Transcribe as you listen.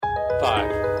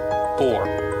5,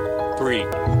 4, 3, 2,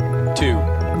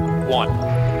 1.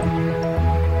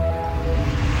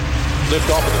 Lift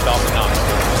off of the Falcon 9.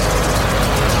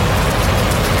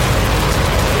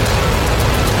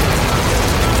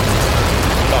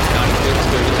 Falcon 9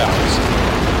 clear the towers.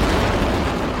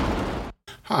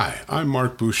 Hi, I'm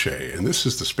Mark Boucher, and this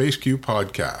is the SpaceQ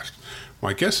podcast.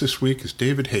 My guest this week is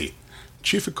David Haight,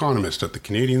 Chief Economist at the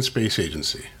Canadian Space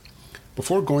Agency.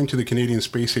 Before going to the Canadian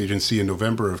Space Agency in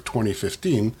November of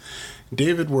 2015,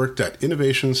 David worked at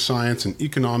Innovation, Science and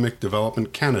Economic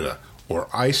Development Canada, or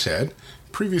ISED,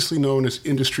 previously known as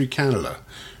Industry Canada,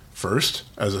 first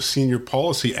as a senior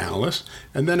policy analyst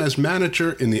and then as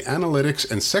manager in the Analytics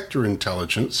and Sector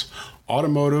Intelligence,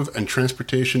 Automotive and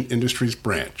Transportation Industries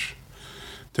branch.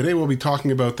 Today we'll be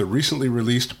talking about the recently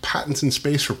released Patents in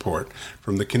Space report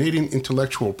from the Canadian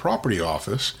Intellectual Property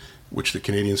Office, which the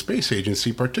Canadian Space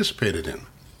Agency participated in.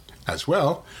 As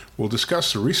well, we'll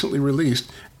discuss the recently released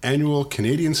annual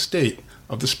Canadian State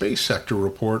of the Space Sector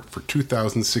report for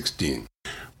 2016.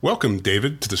 Welcome,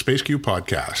 David, to the SpaceQ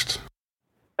podcast.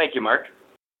 Thank you, Mark.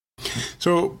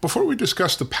 So, before we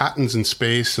discuss the patents in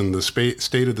space and the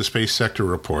State of the Space Sector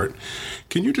report,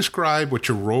 can you describe what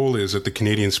your role is at the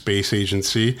Canadian Space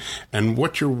Agency and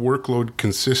what your workload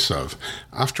consists of?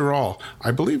 After all, I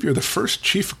believe you're the first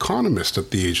chief economist at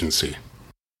the agency.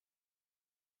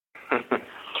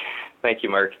 Thank you,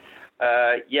 Mark.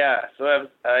 So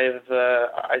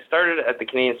I started at the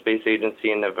Canadian Space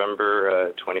Agency in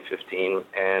November 2015,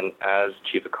 and as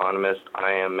chief economist,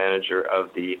 I am manager of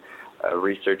the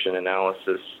research and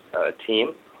analysis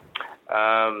team.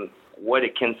 What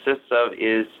it consists of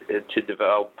is to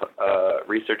develop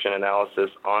research and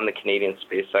analysis on the Canadian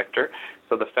space sector.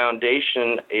 So the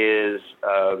foundation is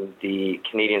the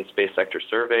Canadian Space Sector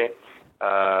Survey,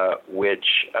 which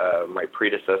my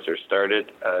predecessor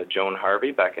started, Joan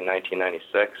Harvey, back in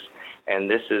 1996. And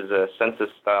this is a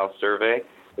census-style survey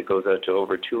that goes out to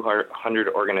over 200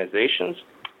 organizations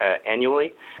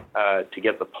annually to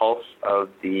get the pulse of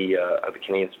the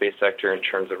Canadian space sector in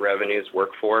terms of revenues,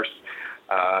 workforce,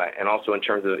 and also in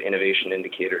terms of innovation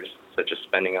indicators such as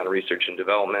spending on research and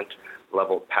development,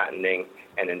 level of patenting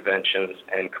and inventions,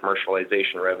 and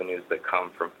commercialization revenues that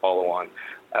come from follow-on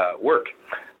work.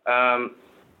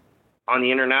 On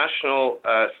the international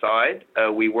side,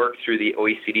 we work through the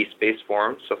OECD Space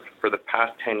Forum. So for the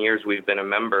past 10 years, we've been a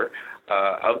member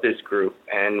of this group,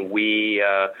 and we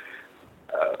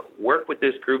work with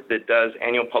this group that does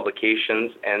annual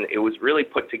publications, and it was really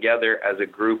put together as a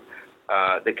group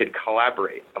that could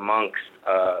collaborate amongst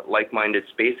like-minded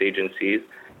space agencies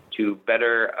to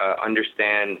better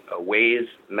understand ways,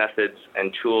 methods,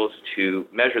 and tools to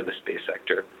measure the space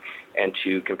sector and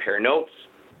to compare notes,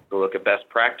 to look at best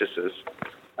practices.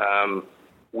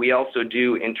 We also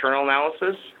do internal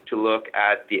analysis to look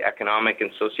at the economic and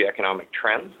socioeconomic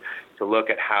trends, to look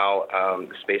at how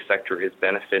the space sector is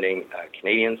benefiting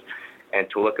Canadians, and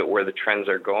to look at where the trends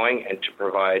are going, and to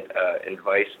provide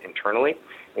advice internally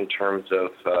in terms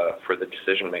of for the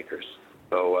decision makers.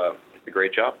 So it's a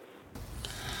great job.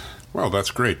 Well,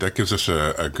 that's great. That gives us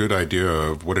a good idea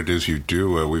of what it is you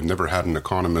do. We've never had an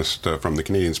economist from the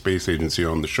Canadian Space Agency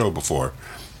on the show before.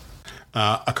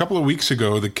 A couple of weeks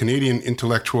ago, the Canadian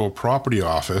Intellectual Property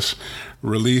Office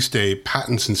released a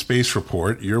Patents in Space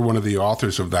report. You're one of the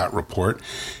authors of that report.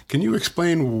 Can you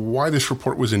explain why this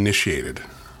report was initiated?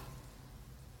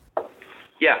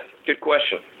 Yeah, good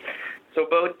question. So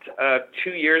about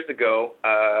 2 years ago,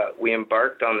 we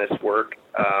embarked on this work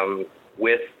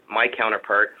with my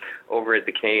counterpart over at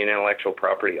the Canadian Intellectual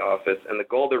Property Office. And the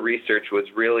goal of the research was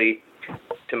really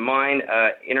to mine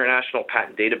international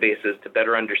patent databases to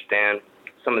better understand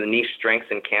some of the niche strengths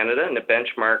in Canada and to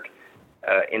benchmark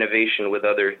innovation with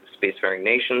other spacefaring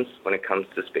nations when it comes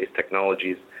to space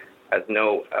technologies, as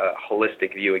no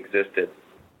holistic view existed.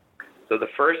 So the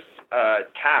first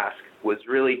task was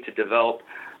really to develop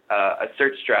a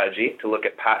search strategy to look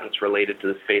at patents related to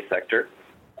the space sector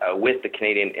with the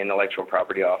Canadian Intellectual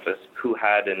Property Office, who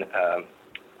had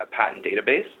a patent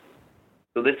database.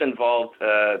 So this involved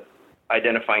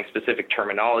identifying specific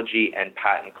terminology and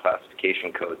patent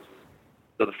classification codes.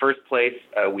 So the first place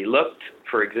we looked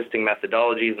for existing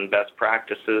methodologies and best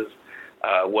practices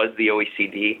was the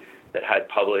OECD, that had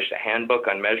published a handbook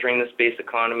on measuring the space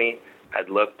economy, had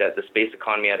looked at the space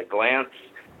economy at a glance.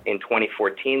 In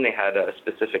 2014, they had a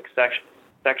specific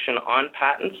section on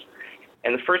patents.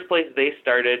 And the first place they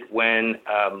started when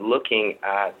looking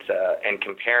at and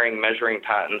comparing measuring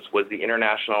patents was the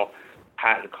International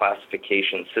Patent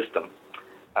Classification System,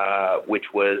 which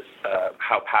was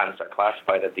how patents are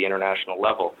classified at the international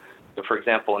level. So for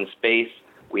example, in space,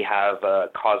 We have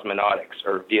cosmonautics,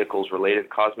 or vehicles-related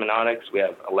cosmonautics. We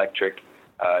have electric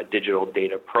digital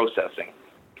data processing.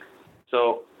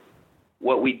 So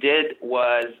what we did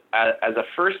was, as a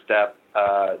first step,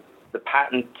 the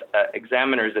patent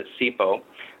examiners at CIPO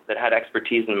that had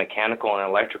expertise in mechanical and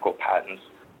electrical patents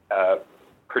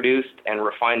produced and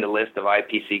refined a list of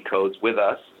IPC codes with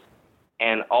us,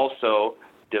 and also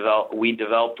we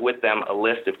developed with them a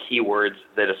list of keywords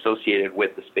that associated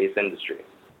with the space industry.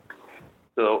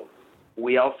 So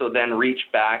we also then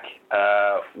reached back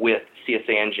with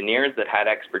CSA engineers that had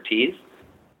expertise,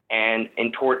 and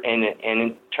in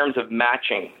terms of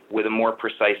matching with a more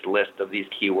precise list of these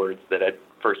keywords that had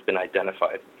first been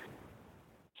identified.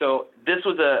 So this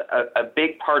was a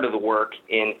big part of the work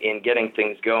in getting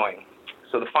things going.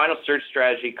 So the final search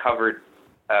strategy covered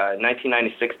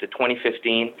 1996 to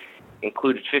 2015,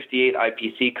 included 58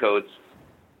 IPC codes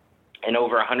and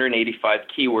over 185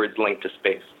 keywords linked to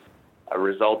space,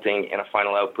 resulting in a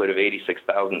final output of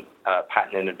 86,000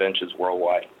 patented inventions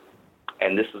worldwide.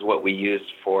 And this is what we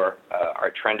used for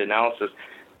our trend analysis,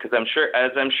 because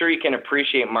I'm sure you can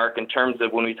appreciate, Mark, in terms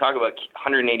of when we talk about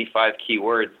 185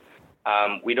 keywords,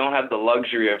 we don't have the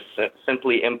luxury of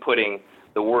simply inputting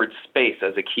the word space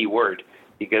as a keyword,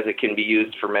 because it can be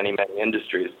used for many, many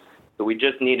industries. So we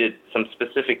just needed some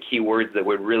specific keywords that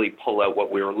would really pull out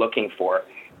what we were looking for,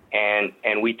 and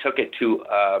we took it to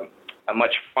a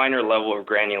much finer level of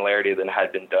granularity than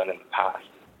had been done in the past.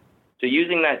 So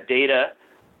using that data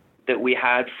that we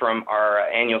had from our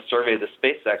annual survey of the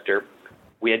space sector,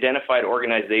 we identified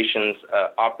organizations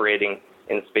operating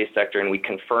in the space sector, and we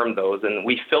confirmed those, and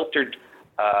we filtered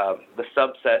the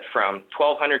subset from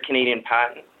 1,200 Canadian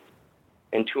patents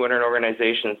and 200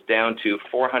 organizations down to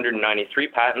 493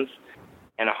 patents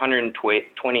and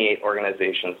 128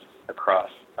 organizations across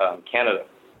Canada.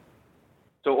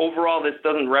 So overall, this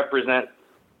doesn't represent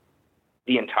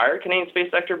the entire Canadian space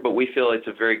sector, but we feel it's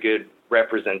a very good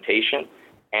representation,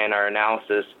 and our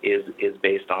analysis is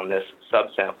based on this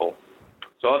subsample.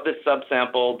 So of this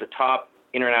subsample, the top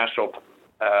international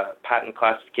patent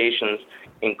classifications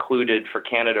included for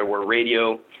Canada were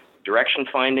radio, direction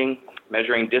finding,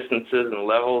 measuring distances and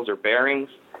levels or bearings,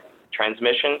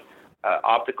 transmission,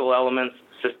 optical elements,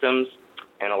 systems,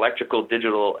 and electrical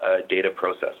digital data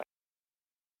processing.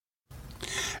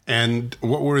 And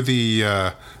what were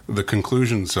the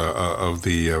conclusions of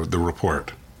the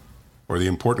report, or the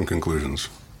important conclusions?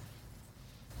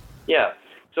 Yeah.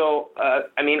 So,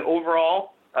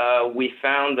 overall, we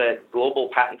found that global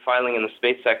patent filing in the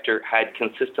space sector had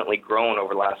consistently grown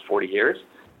over the last 40 years,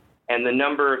 and the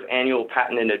number of annual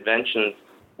patented inventions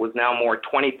was now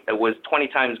 20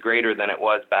 times greater than it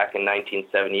was back in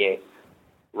 1978,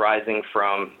 rising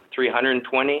from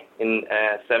 320 in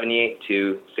 78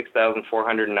 to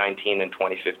 6,419 in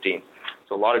 2015.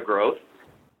 So a lot of growth.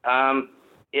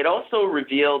 It also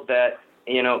revealed that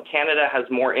Canada has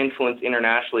more influence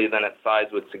internationally than its size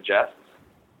would suggest.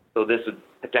 So this would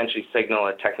potentially signal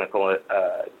a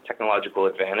technological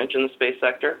advantage in the space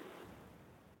sector.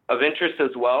 Of interest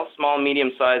as well, small and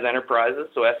medium-sized enterprises,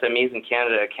 so SMEs in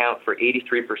Canada, account for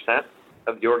 83%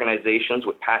 of the organizations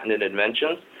with patented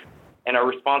inventions and are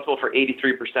responsible for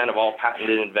 83% of all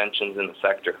patented inventions in the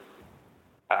sector.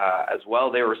 As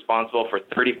well, they were responsible for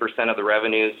 30% of the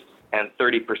revenues and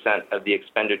 30% of the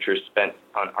expenditures spent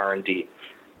on R&D.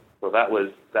 So that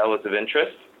was of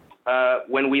interest.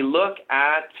 When we look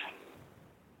at,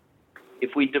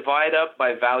 if we divide up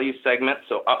by value segment,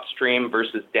 so upstream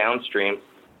versus downstream,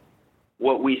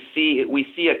 what we see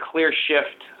a clear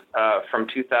shift from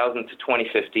 2000 to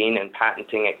 2015 in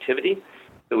patenting activity.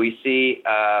 So we see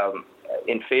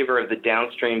in favor of the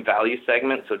downstream value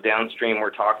segment. So downstream,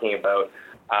 we're talking about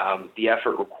the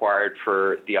effort required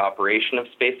for the operation of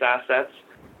space assets,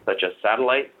 such as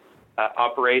satellite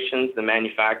operations, the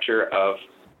manufacture of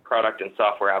product and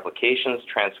software applications,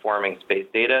 transforming space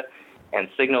data and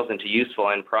signals into useful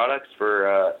end products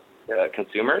for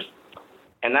consumers.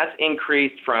 And that's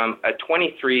increased from a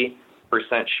 23%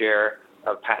 share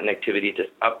of patent activity to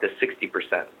up to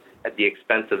 60% at the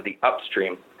expense of the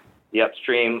upstream. The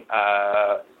upstream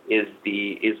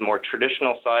is more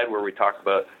traditional side, where we talk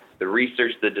about the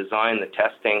research, the design, the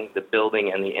testing, the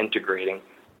building, and the integrating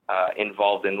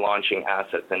involved in launching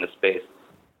assets into space.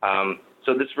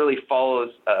 So this really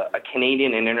follows a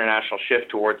Canadian and international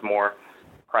shift towards more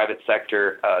private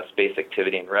sector space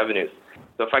activity and revenues.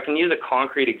 So if I can use a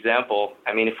concrete example,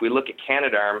 if we look at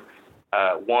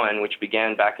Canadarm1, which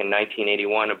began back in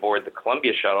 1981 aboard the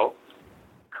Columbia shuttle,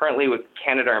 currently with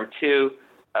Canadarm2,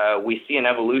 we see an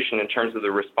evolution in terms of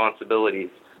the responsibilities,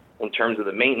 in terms of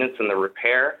the maintenance and the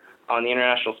repair on the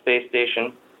International Space Station,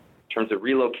 in terms of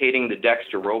relocating the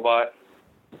Dexter robot,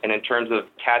 and in terms of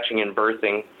catching and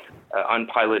berthing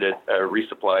unpiloted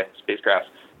resupply spacecraft,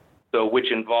 so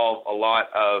which involve a lot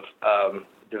of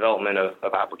development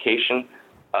of application,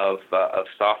 of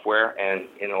software and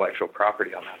intellectual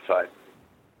property on that side.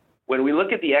 When we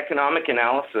look at the economic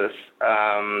analysis,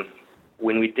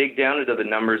 when we dig down into the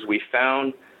numbers, we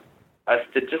found a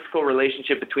statistical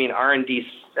relationship between R&D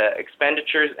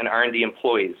expenditures and R&D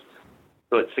employees.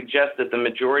 So it suggests that the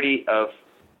majority of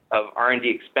R&D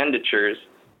expenditures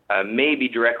may be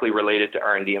directly related to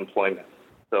R&D employment.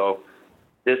 So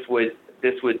this would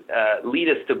lead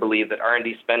us to believe that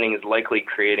R&D spending is likely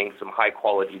creating some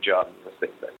high-quality jobs in the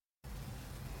space sector.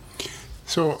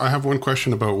 So I have one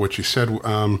question about what you said.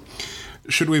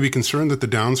 Should we be concerned that the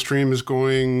downstream is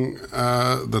going,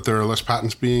 that there are less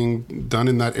patents being done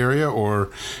in that area, or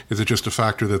is it just a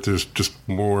factor that there's just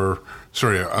more,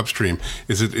 upstream,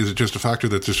 is it just a factor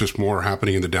that there's just more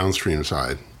happening in the downstream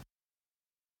side?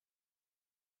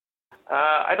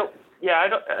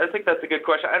 I think that's a good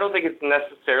question. I don't think it's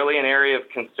necessarily an area of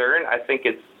concern. I think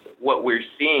it's what we're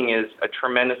seeing is a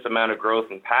tremendous amount of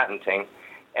growth in patenting,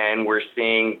 and we're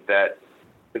seeing that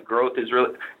the growth is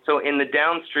really, so in the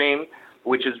downstream,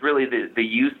 which is really the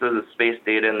use of the space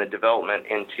data and the development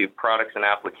into products and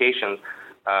applications,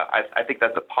 I think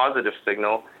that's a positive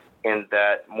signal in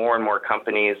that more and more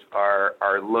companies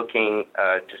are looking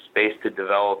to space to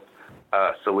develop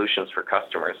solutions for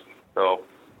customers. So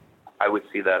I would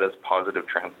see that as a positive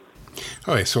trend.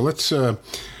 Okay, so let's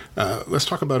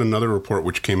talk about another report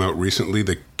which came out recently,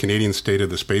 the Canadian State of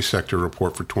the Space Sector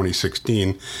report for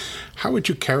 2016. How would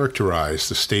you characterize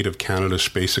the state of Canada's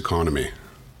space economy?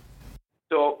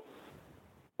 So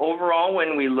overall,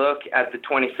 when we look at the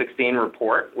 2016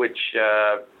 report, which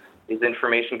is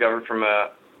information gathered from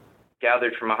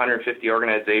 150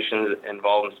 organizations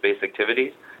involved in space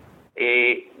activities,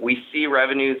 we see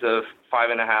revenues of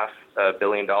 $5.5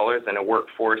 billion and a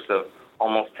workforce of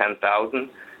almost 10,000.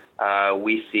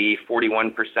 We see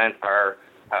 41% are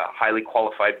highly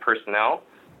qualified personnel,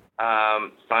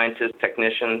 scientists,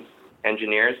 technicians,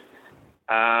 engineers.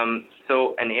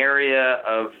 So an area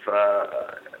of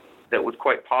that was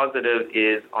quite positive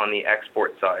is on the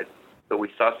export side. So we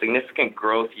saw significant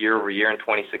growth year over year in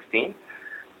 2016,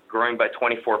 growing by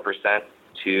 24%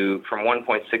 from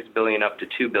 1.6 billion up to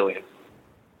 2 billion.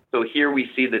 So here we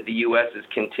see that the U.S.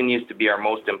 continues to be our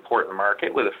most important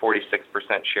market with a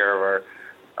 46% share of our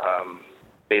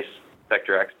space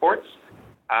sector exports,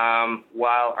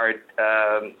 while our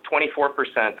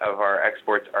 24% of our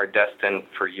exports are destined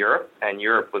for Europe, and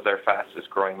Europe was our fastest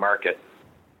growing market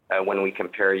when we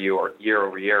compare year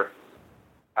over year.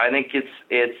 I think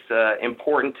it's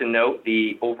important to note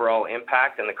the overall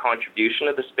impact and the contribution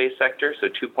of the space sector, so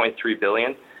 2.3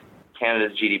 billion,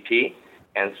 Canada's GDP,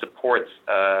 and supports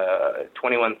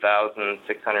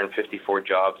 21,654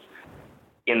 jobs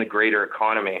in the greater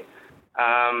economy.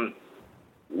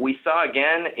 We saw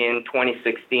again in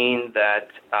 2016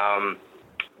 that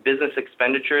business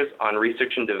expenditures on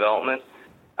research and development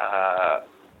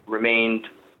remained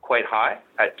quite high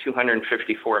at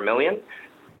 254 million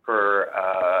for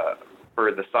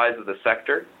the size of the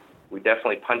sector. We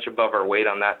definitely punch above our weight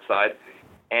on that side.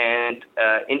 And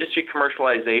industry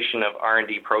commercialization of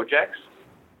R&D projects,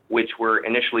 which were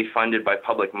initially funded by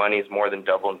public monies, more than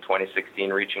doubled in 2016,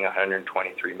 reaching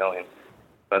 123 million.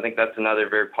 So I think that's another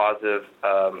very positive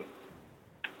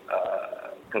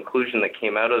conclusion that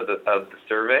came out of the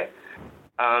survey.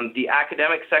 The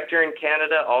academic sector in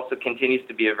Canada also continues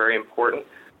to be a very important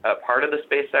part of the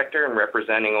space sector and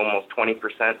representing almost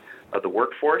 20% of the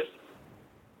workforce.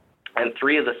 And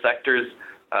three of the sector's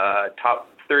top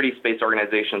 30 space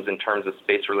organizations in terms of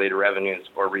space-related revenues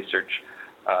or research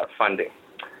funding.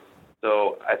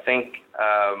 So I think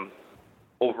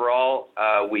overall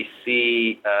we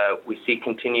see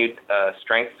continued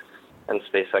strength in the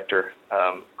space sector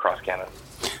across Canada.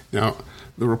 Now,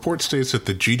 the report states that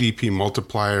the GDP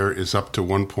multiplier is up to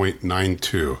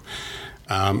 1.92.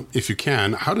 If you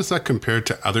can, how does that compare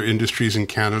to other industries in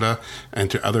Canada and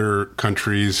to other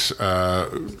countries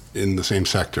in the same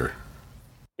sector?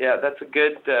 Yeah, that's a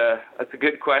good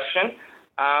question.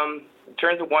 In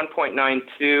terms of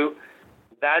 1.92,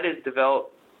 that is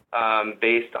developed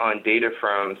based on data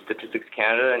from Statistics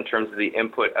Canada in terms of the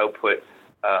input-output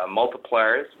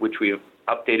multipliers, which we've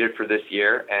updated for this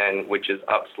year and which is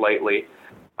up slightly.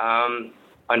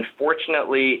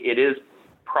 Unfortunately, it is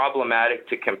problematic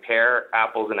to compare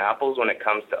apples and apples when it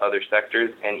comes to other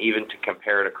sectors and even to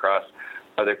compare it across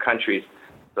other countries.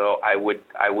 So I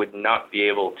would not be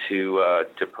able to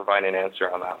provide an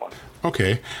answer on that one.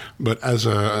 Okay, but as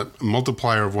a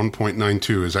multiplier of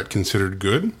 1.92, is that considered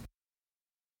good?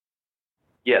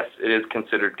 Yes, it is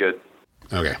considered good.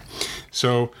 Okay.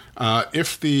 So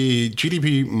if the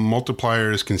GDP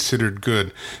multiplier is considered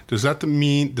good, does that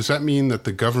mean that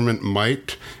the government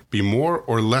might be more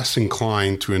or less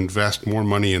inclined to invest more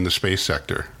money in the space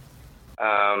sector?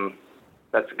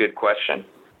 That's a good question.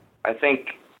 I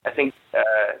think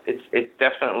it's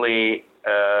definitely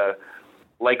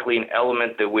likely an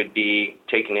element that would be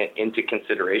taken into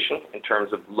consideration in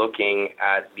terms of looking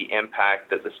at the impact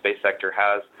that the space sector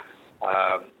has,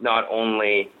 not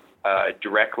only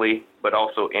directly, but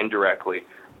also indirectly.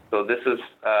 So this is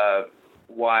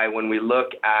why when we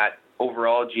look at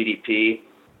overall GDP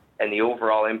and the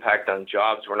overall impact on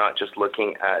jobs, we're not just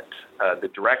looking at the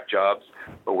direct jobs,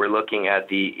 but we're looking at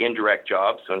the indirect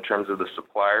jobs, so in terms of the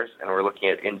suppliers, and we're looking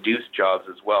at induced jobs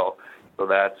as well. So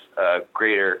that's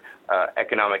greater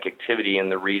economic activity in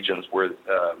the regions where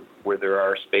there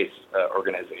are space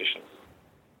organizations.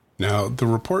 Now, the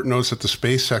report notes that the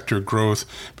space sector growth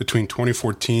between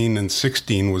 2014 and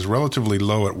 16 was relatively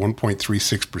low at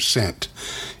 1.36%.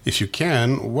 If you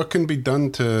can, what can be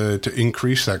done to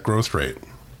increase that growth rate?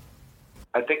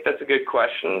 I think that's a good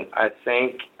question. I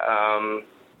think in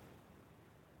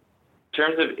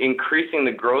terms of increasing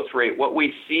the growth rate, what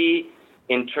we see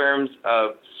in terms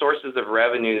of sources of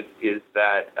revenues is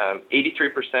that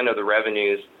 83% of the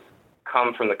revenues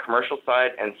come from the commercial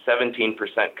side and 17%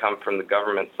 come from the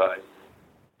government side.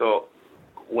 So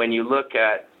when you look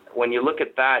at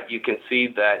that, you can see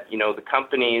that the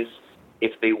companies,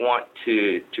 if they want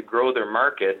to grow their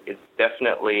market, it's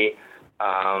definitely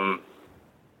on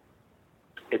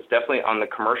the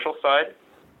commercial side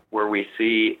where we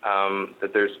see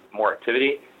that there's more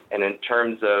activity, and in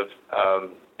terms of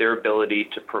their ability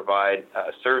to provide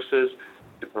services,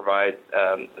 to provide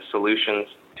solutions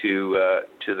to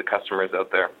the customers out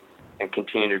there, and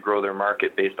continue to grow their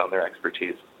market based on their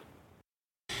expertise.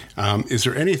 Is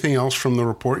there anything else from the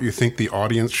report you think the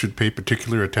audience should pay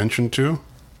particular attention to?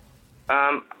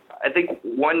 I think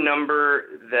one number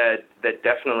that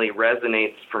definitely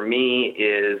resonates for me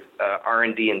is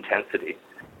R&D intensity.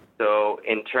 So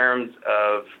in terms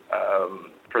of,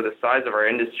 for the size of our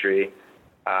industry,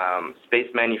 space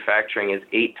manufacturing is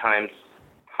 8 times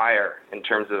higher in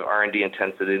terms of R&D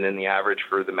intensity than the average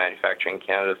for the manufacturing in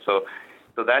Canada. So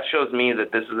that shows me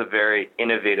that this is a very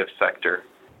innovative sector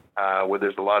where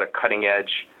there's a lot of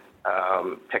cutting-edge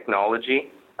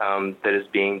technology that is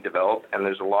being developed, and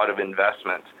there's a lot of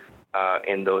investment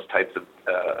in those types of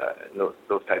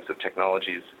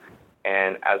technologies.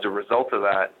 And as a result of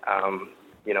that,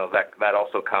 that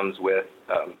also comes with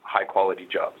high-quality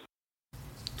jobs.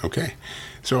 Okay.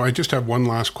 So I just have one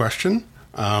last question.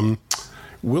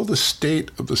 Will the state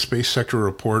of the space sector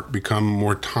report become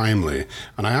more timely?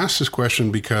 And I ask this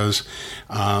question because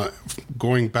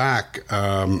going back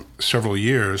several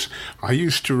years, I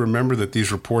used to remember that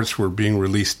these reports were being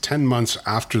released 10 months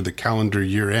after the calendar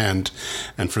year end.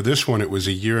 And for this one, it was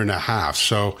a year and a half.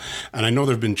 So, and I know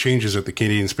there have been changes at the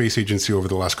Canadian Space Agency over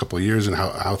the last couple of years and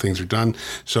how things are done.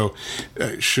 So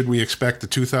should we expect the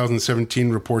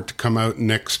 2017 report to come out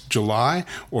next July,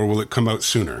 or will it come out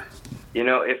sooner?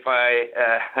 It's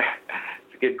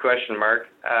a good question, Mark.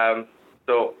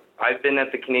 So I've been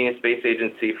at the Canadian Space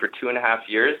Agency for 2.5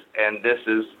 years, and this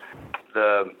is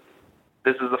the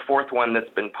 4th one that's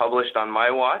been published on my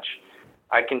watch.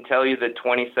 I can tell you that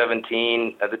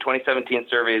the 2017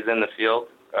 survey is in the field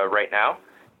right now,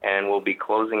 and will be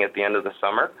closing at the end of the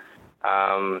summer.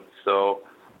 So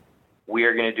we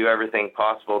are going to do everything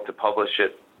possible to publish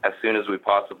it as soon as we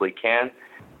possibly can.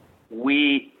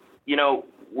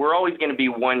 We're always going to be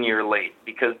 1 year late,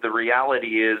 because the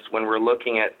reality is when we're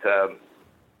looking at,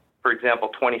 for example,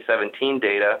 2017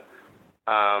 data,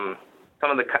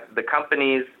 some of the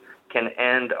companies can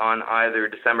end on either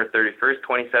December 31st,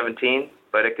 2017,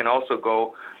 but it can also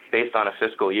go based on a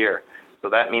fiscal year. So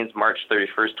that means March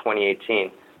 31st,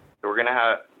 2018. So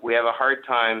we have a hard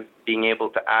time being able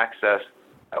to access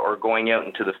or going out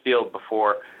into the field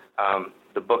before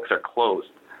the books are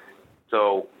closed.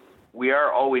 So we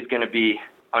are always going to be,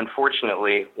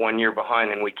 unfortunately, 1 year behind,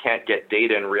 and we can't get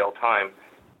data in real time.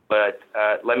 But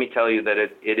let me tell you that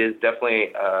it is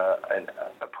definitely a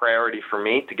priority for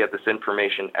me to get this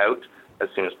information out as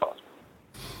soon as possible.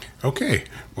 Okay.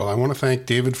 Well, I want to thank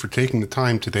David for taking the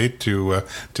time today to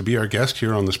be our guest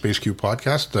here on the Space Q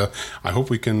podcast. I hope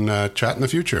we can chat in the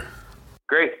future.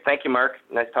 Great. Thank you, Mark.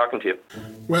 Nice talking to you.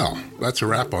 Well, that's a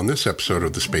wrap on this episode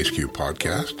of the Space Q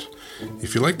podcast.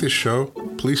 If you like this show,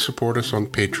 please support us on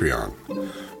Patreon.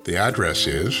 The address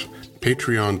is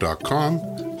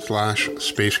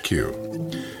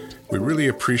patreon.com/spaceq. We really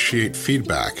appreciate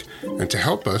feedback, and to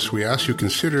help us, we ask you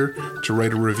consider to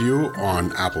write a review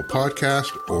on Apple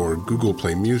Podcast or Google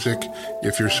Play Music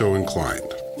if you're so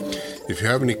inclined. If you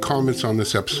have any comments on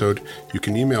this episode, you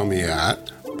can email me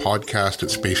at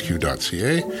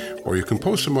podcast@spaceq.ca, or you can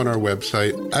post them on our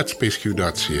website at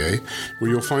spaceq.ca, where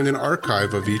you'll find an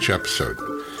archive of each episode.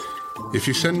 If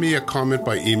you send me a comment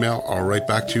by email, I'll write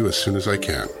back to you as soon as I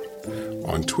can.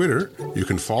 On Twitter, you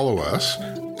can follow us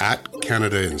at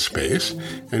Canada in Space,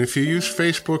 and if you use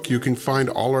Facebook, you can find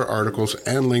all our articles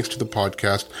and links to the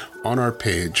podcast on our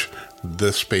page,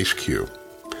 The Space Q.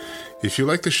 If you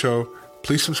like the show,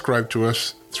 please subscribe to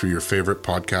us through your favorite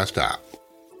podcast app.